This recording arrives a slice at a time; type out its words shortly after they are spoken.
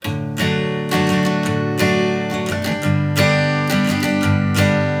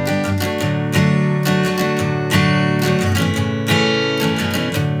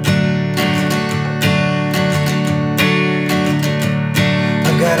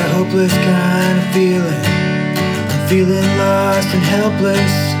a hopeless kind of feeling. I'm feeling lost and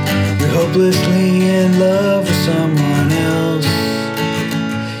helpless. You're hopelessly in love with someone else.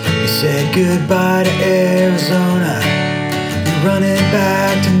 You said goodbye to Arizona. You're running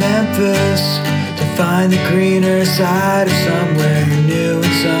back to Memphis to find the greener side of somewhere new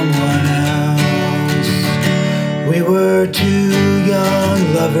and someone else. We were two young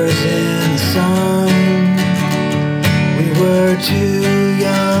lovers in the sun. We were two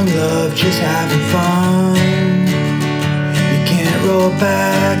young love just having fun. You can't roll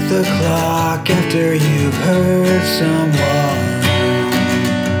back the clock after you've hurt someone.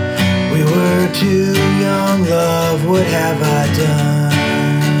 We were two young love, what have I done?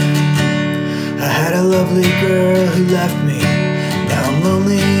 I had a lovely girl who left me. Now I'm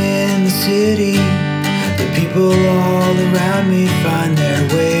lonely in the city. The people all around me find their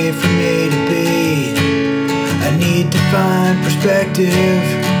way from A to B. I need to find perspective.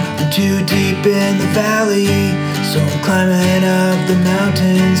 I'm too deep in the valley, so I'm climbing up the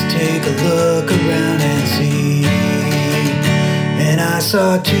mountains. Take a look around and see. And I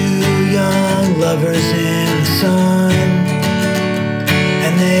saw two young lovers in the sun,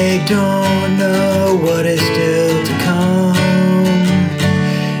 and they don't know what is still to come.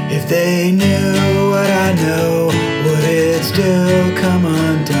 If they knew what I know, would it still come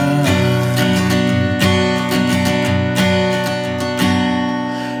undone?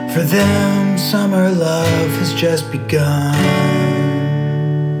 For them, summer love has just begun.